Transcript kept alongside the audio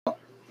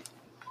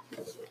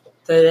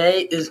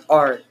Today is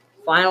our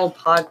final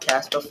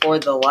podcast before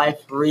the live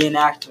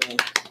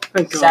reenactment.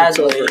 Thank God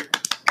Sadly,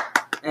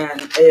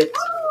 and it's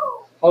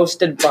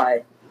hosted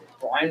by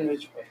Brian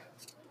Ridgway,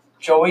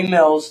 Joey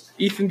Mills,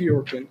 Ethan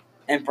Bjorkman,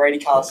 and Brady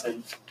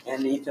Collison,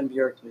 and Ethan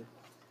Bjorkman.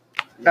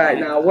 Alright,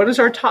 now what is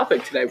our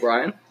topic today,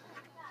 Brian?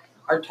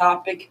 Our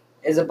topic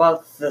is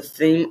about the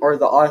theme or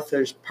the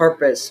author's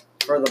purpose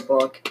for the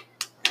book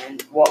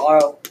and what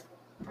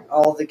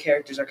all the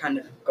characters are kind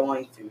of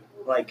going through,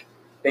 like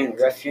being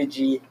a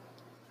refugee,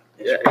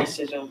 there's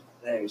racism,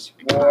 there's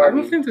war. I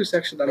don't think there's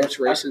actually that much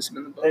racism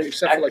in the book,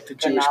 except for like the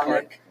Jewish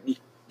part.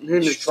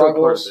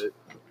 Struggles.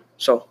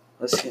 So,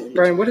 let's see.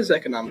 Brian, what does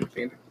economic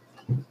mean?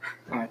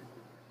 Alright.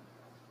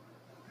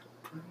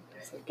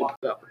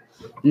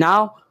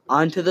 Now,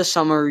 on to the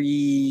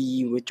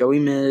summary with Joey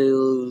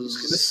Mills.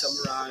 Who's going to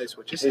summarize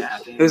what just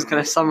happened? Who's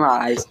going to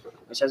summarize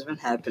what has been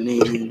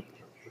happening?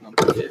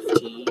 Number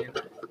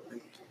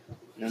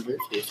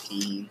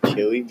 15.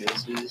 Joey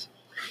Mills.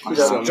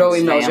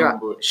 Joey Mills,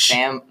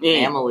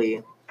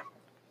 Family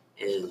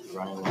is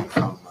running away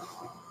from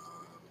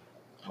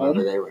home.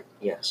 Where they were.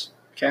 Yes.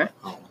 Okay.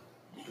 Home.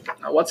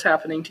 Now, what's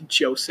happening to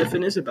Joseph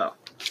and Isabel?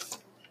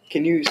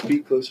 Can you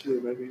speak closer to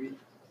the mic, maybe,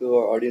 so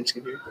our audience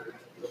can hear?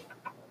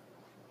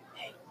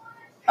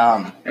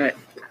 Alright.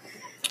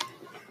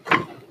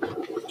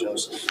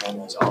 Joseph's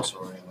family is also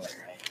running away,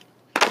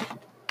 right?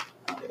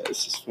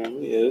 Yes, his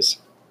family is.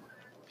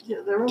 Yeah,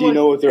 Do you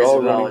know what they're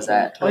all running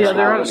from? Oh yeah,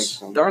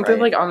 aren't they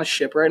like on a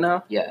ship right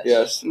now? Yes.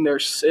 Yes. And they're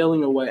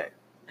sailing away.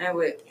 Hey,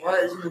 wait,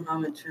 what is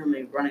Muhammad's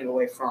family running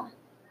away from?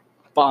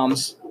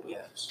 Bombs.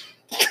 Yes.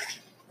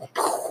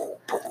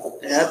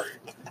 Yep.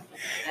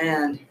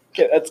 And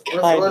Okay, that's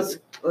kind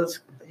let's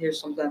hear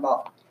something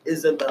about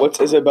Isabel.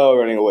 What's Isabel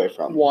running away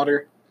from?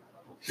 Water.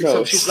 No.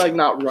 So she's like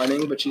not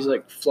running, but she's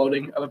like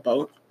floating on a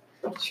boat.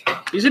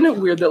 Isn't it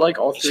weird that like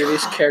all three of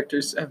these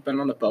characters have been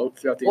on a boat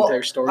throughout the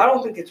entire story? I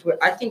don't think it's weird.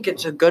 I think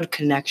it's a good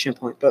connection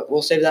point, but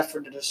we'll save that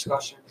for the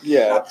discussion.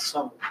 Yeah.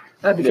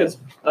 Because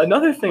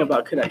another thing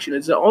about connection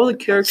is that all the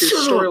characters'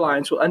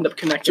 storylines will end up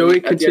connecting. Joey,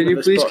 at the end continue. of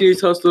this Please, book. can you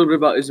tell us a little bit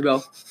about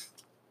Isabel?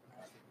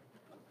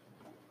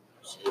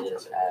 She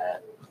is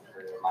at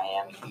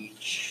Miami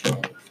Beach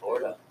in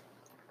Florida.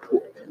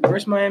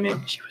 Where's Miami?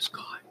 She was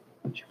caught.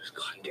 She was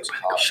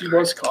caught. She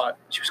was caught.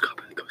 She was caught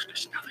by the Coast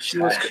Guard.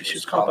 Now they're She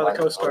was caught by the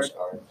Coast Guard.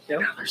 Yep.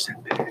 Now they're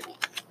sent back.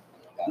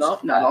 No,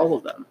 not all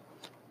of them.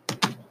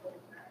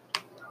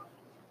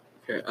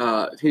 Okay.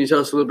 Can you tell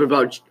us a little bit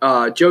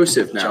about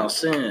Joseph now?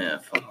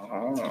 Joseph.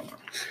 Oh.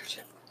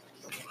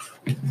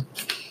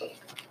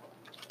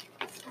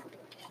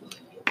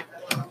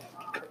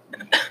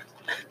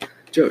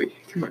 Joey,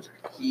 come on.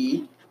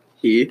 He.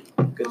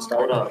 Good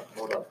Hold up.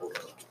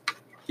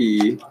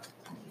 He.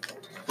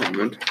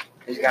 Moment.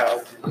 He's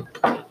got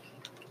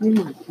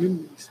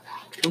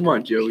Come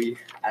on, Joey.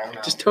 I don't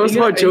know. Just tell us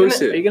about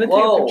Joseph. Are you gonna take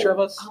a picture of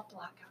us? I'll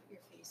block out your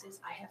faces.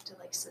 I have to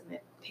like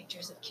submit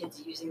pictures of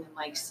kids using them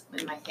like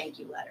in my thank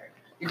you letter.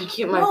 You can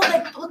keep my. No,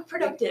 like look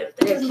productive.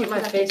 That Yeah, doesn't keep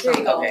look my productive. face There on.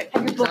 you go. Okay.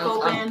 Have your book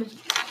I'm-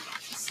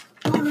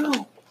 open.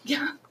 No.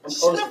 Yeah.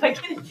 Shut up! I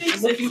can't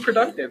face Looking it.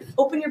 productive.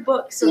 Open your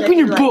book. So Open that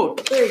your you're book.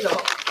 Like, there you go.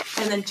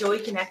 And then Joey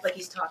can act like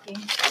he's talking.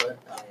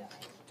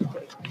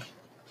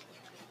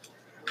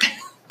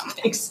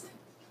 Thanks.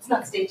 It's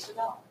not staged at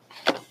all.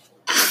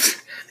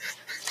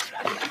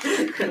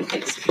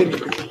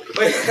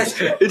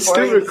 It's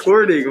still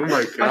recording. Oh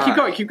my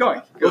god. Keep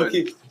going.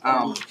 Good.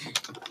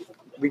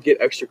 We get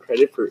extra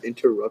credit for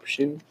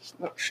interruption.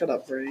 Oh, shut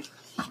up, Brady.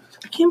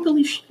 I can't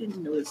believe she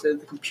didn't notice that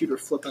the computer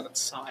flipped on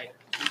its side.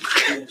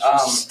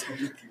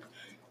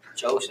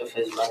 Joseph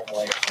is running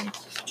away from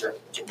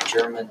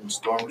German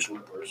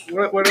stormtroopers.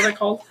 What are they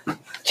called?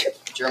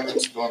 German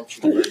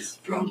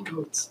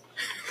stormtroopers.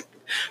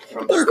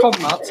 They're called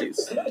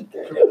Nazis.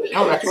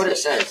 No, that's what it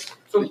says.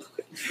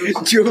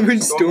 German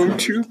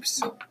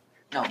stormtroops.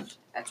 No,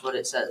 that's what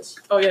it says.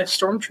 Oh yeah,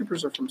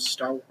 stormtroopers are from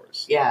Star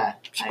Wars. Yeah.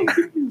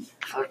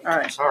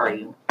 Alright.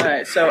 Sorry.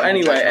 Alright, so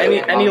anyway,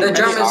 any The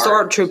German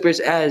stormtroopers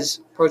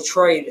as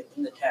portrayed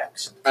in the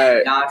text.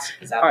 Nazis.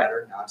 Is that Alright.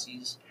 better?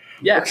 Nazis?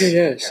 Yes. Okay,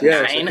 yes.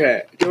 Nine.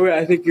 Okay. Joey,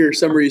 I think your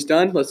summary's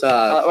done. Let's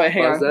Wait,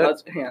 hang pause on.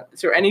 that. Hang on.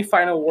 Is there any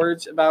final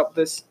words about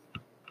this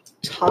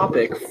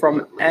topic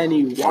from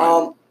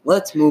anyone?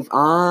 Let's move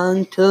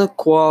on to the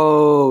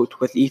quote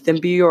with Ethan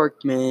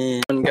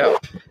Bjorkman. Go.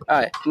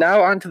 Alright,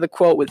 now on to the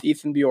quote with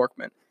Ethan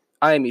Bjorkman.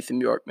 I am Ethan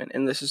Bjorkman,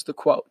 and this is the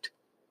quote.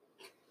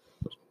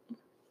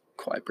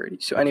 Quiet, Brady.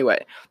 So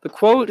anyway, the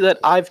quote that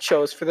I've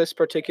chose for this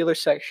particular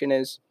section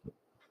is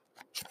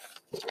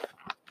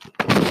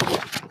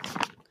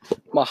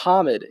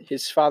Muhammad,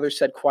 his father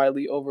said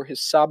quietly over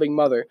his sobbing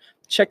mother,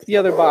 check the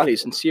other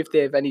bodies and see if they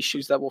have any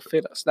shoes that will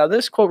fit us. Now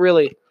this quote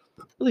really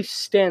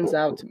stands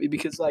out to me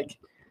because like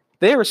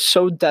they are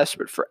so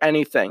desperate for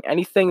anything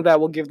that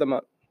will give them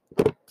a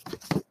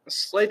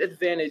slight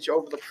advantage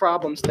over the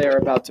problems they are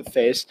about to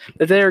face,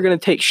 that they are going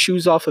to take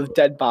shoes off of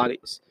dead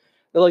bodies.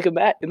 They're like,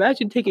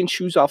 imagine taking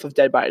shoes off of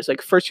dead bodies.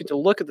 Like, first you have to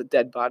look at the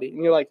dead body,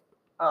 and you're like,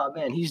 oh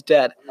man, he's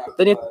dead.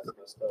 Then you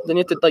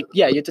have to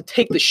you have to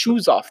take the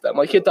shoes off them.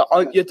 Like you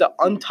have to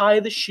untie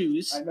the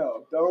shoes. I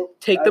know. Don't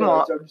take them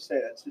off. I'm just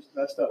saying that's just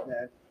messed up,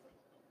 man.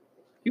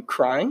 You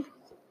crying?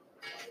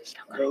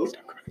 No.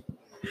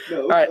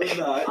 No, All right. I'm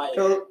not.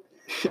 All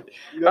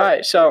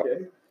right, so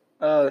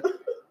all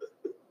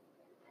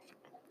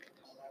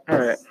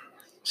right.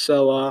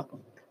 So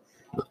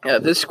yeah,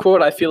 this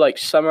quote I feel like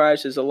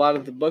summarizes a lot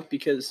of the book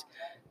because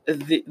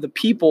the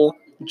people,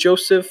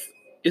 Joseph,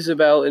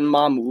 Isabel, and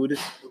Mahmoud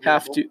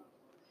have to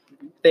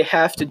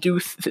do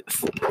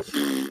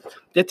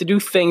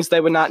things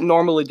they would not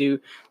normally do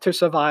to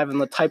survive in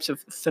the types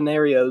of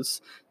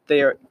scenarios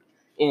they are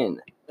in.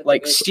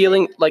 Like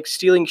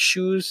stealing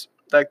shoes,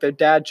 like their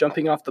dad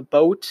jumping off the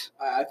boat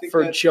I think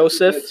for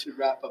Joseph. that should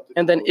wrap up the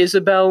And then quote.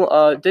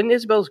 Isabel, didn't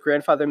Isabel's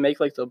grandfather make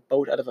like the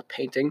boat out of a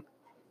painting?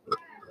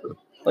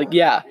 Like,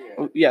 yeah,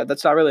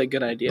 that's not really a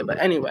good idea. But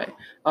anyway,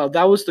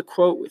 that was the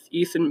quote with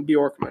Ethan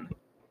Bjorkman.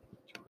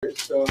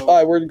 So, All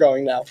right, we're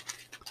going now.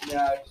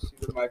 yeah, I see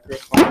the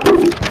microphone.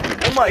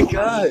 Oh my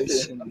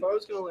gosh.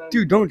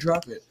 Dude, don't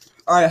drop it.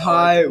 All right,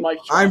 hi. Mic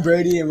drop. I'm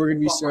Brady, and we're going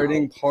to be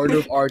starting part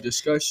of our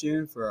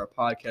discussion for our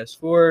podcast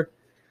 4.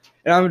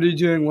 And I'm going to be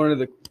doing one of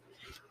the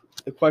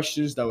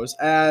questions that was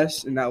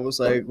asked, and that was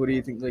like, what do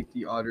you think, like,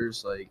 the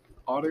author's, like,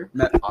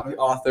 The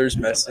author's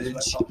message.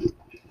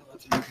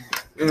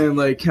 and,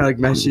 like, kind of, like,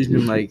 messaging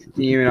him, like,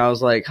 theme, and I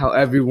was like, how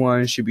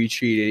everyone should be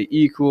treated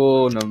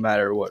equal, no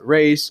matter what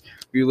race,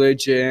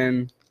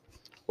 religion,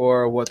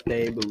 or what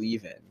they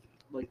believe in.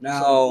 Like,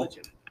 Now-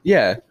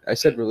 Yeah, I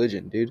said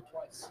religion, dude.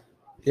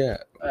 Yeah.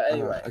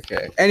 Anyway.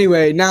 Okay.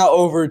 Anyway, now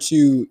over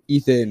to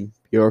Ethan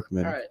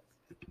Bjorkman. All right.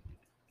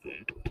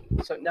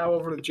 So now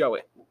over to Joey.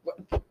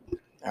 All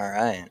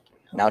right.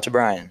 Now to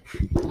Brian.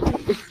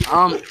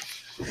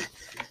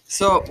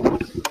 So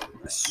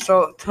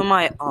to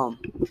my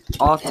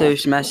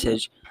author's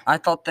message, I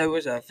thought there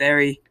was a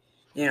very,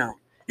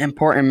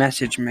 important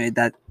message made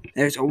that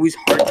there's always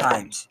hard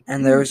times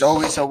and there's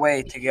always a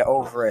way to get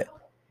over it.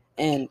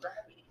 And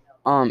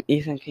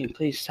Ethan, can you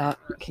please stop?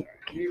 Can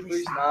you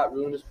please not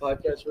ruin this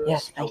podcast for us?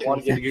 Yes, thank I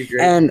want to get a good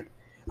grade.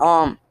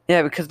 And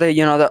yeah, because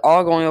they're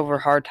all going over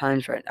hard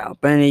times right now.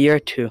 But in a year or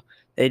two,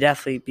 they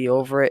definitely be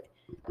over it.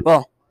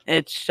 Well,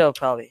 it's still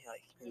probably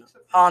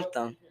haunt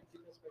them,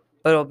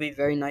 but it'll be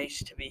very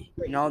nice to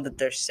know that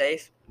they're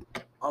safe,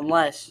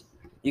 unless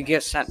you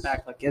get sent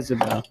back like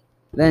Isabel.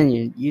 Then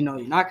you're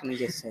not gonna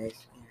get safe.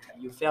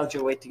 You failed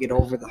your way to get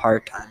over the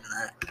hard time,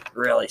 and that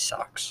really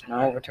sucks.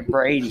 Now over to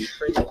Brady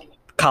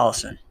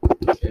Collison.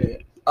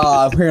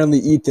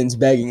 Apparently Ethan's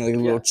begging like a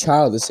little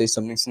child to say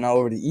something, so now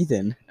over to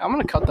Ethan. I'm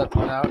gonna cut that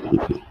part out.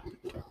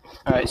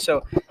 All right.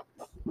 So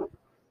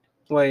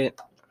wait.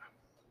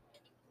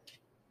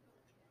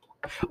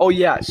 Oh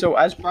yeah. So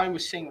as Brian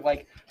was saying,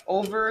 like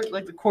over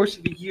the course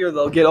of the year,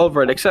 they'll get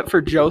over it, except for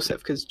Joseph,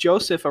 because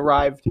Joseph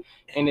arrived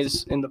in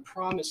the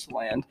Promised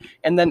Land,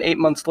 and then 8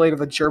 months later,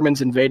 the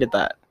Germans invaded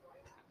that.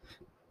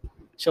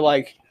 So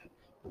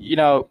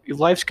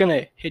life's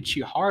gonna hit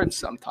you hard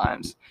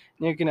sometimes,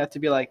 and you're gonna have to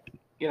be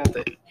you have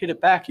to hit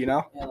it back. You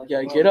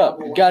gotta get up.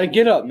 You gotta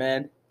get up,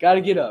 man.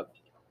 Gotta get up.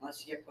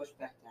 Unless you get pushed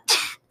back down.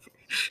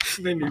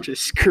 Then you're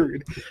just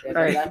screwed. Yeah, All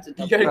right. that's a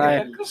All double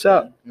right. whammy.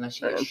 So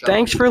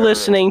thanks for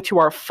listening to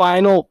our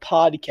final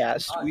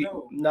podcast.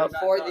 No.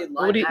 Before the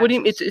What do you?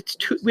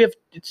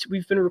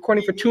 We've been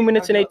recording for 2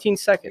 minutes and 18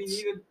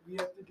 seconds. We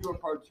have to do a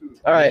part 2.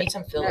 All right. Need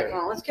some Yeah, filler. come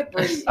on, let's get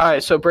Brady. All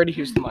right. So Brady,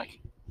 here's the mic.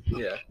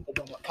 Yeah.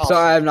 So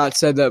I have not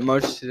said that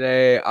much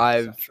today.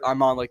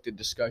 I'm on the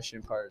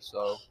discussion part.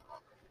 So,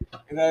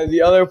 and then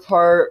the other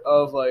part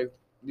of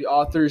the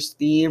author's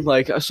theme,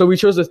 so we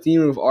chose the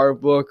theme of our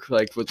book,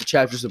 with the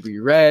chapters that we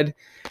read,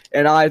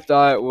 and I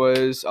thought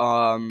was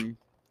I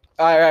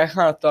kind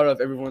of thought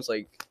of everyone's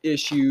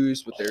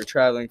issues, what they're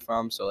traveling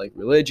from, so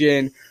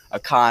religion,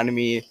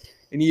 economy,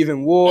 and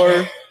even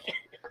war.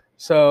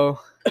 So,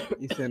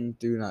 Ethan,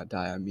 do not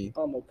die on me.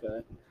 I'm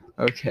okay.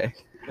 Okay.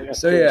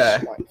 So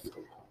yeah.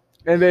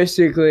 And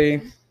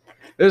basically,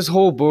 this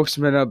whole book's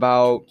been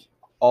about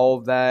all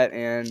of that,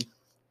 and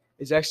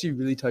it's actually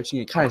really touching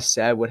and kind of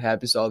sad what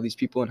happens to all these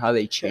people and how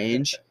they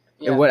change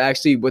and what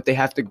they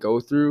have to go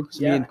through.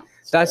 I mean,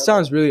 that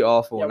sounds really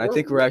awful, and I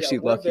think we're actually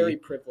lucky. Very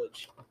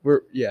privileged.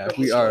 We're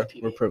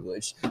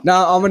privileged.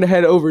 Now I'm gonna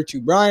head over to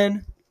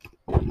Brian.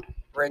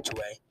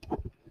 Ridgeway.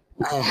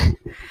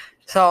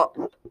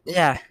 So,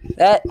 yeah,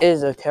 that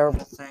is a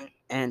terrible thing,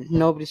 and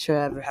nobody should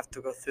ever have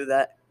to go through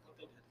that.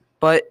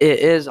 But it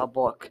is a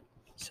book.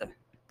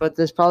 But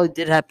this probably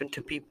did happen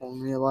to people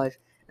in real life,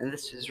 and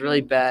this is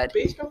really bad,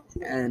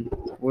 and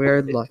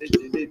we're lucky.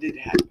 It did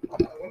happen.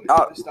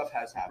 This stuff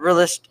has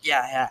happened.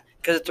 Yeah,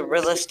 because it's a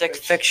realistic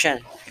fiction.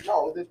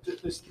 No,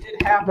 this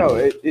did happen. No,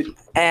 it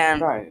And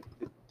Brian.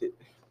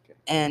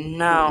 and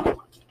now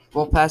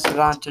we'll pass it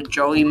on to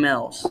Joey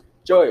Mills.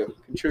 Joey,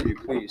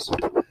 contribute, please.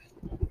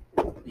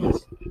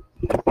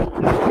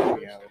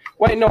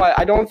 Wait, no,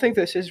 I don't think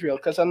this is real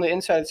because on the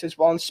inside it says,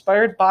 "While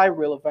inspired by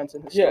real events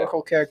and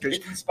historical characters,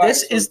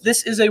 this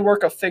is a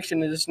work of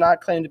fiction. It does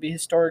not claim to be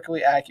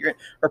historically accurate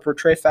or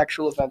portray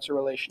factual events or The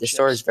relationships."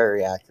 story is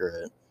very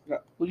accurate. Well,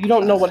 you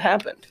don't know what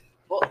happened.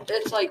 Well,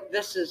 it's like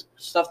this is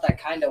stuff that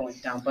kind of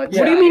went down, but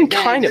What do you mean,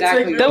 again, kind of?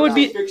 exactly That would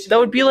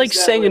what be like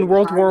saying in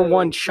World War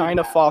I,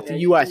 China fought the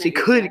U.S. It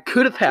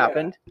could have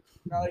happened.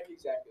 Not like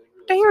exactly.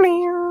 All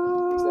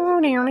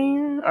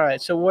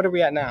right, so what are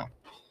we at now?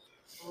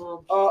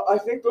 I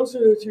think those are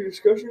the two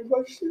discussion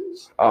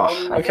questions.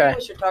 Oh, I okay. think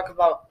we should talk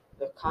about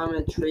the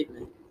common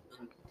treatment.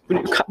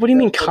 What do you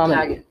mean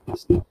common?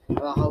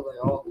 About how they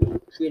all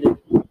treated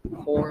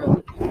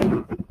poorly.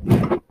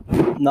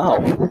 No.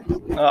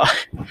 All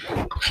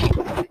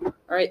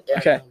right.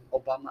 Okay.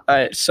 Obama. All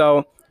right.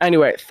 So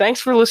anyway, thanks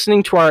for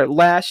listening to our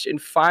last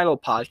and final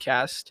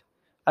podcast.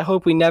 I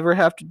hope we never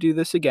have to do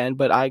this again,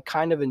 but I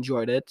kind of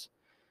enjoyed it.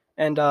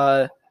 And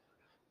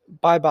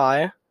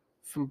bye-bye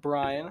from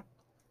Brian,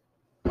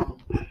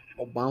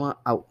 Obama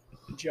out.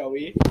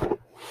 Joey,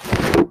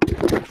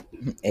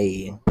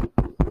 Hey.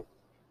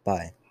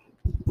 Bye.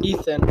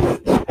 Ethan,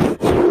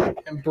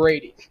 and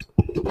Brady.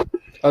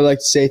 I'd like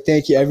to say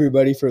thank you,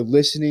 everybody, for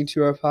listening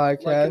to our Like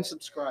and podcast.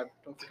 subscribe.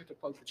 Don't forget to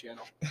plug the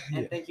channel.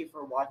 And thank you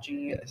for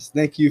watching it. Yes,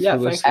 thank you Yeah,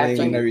 for thanks. listening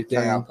After and you everything.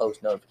 turn on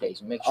post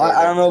notifications, make sure.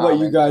 I don't know about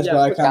you guys, Yeah, but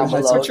I put kind of down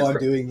had some below.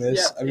 fun doing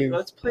this. Yeah, I mean,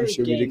 let's play I'm a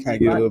sure we game. did kind of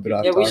get a little bit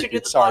off Yeah, we topic. should do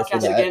the Sorry for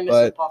podcast that, again, Mr.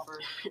 but Puffer.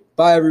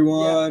 bye,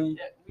 everyone.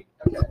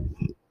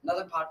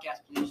 Another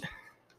podcast, please.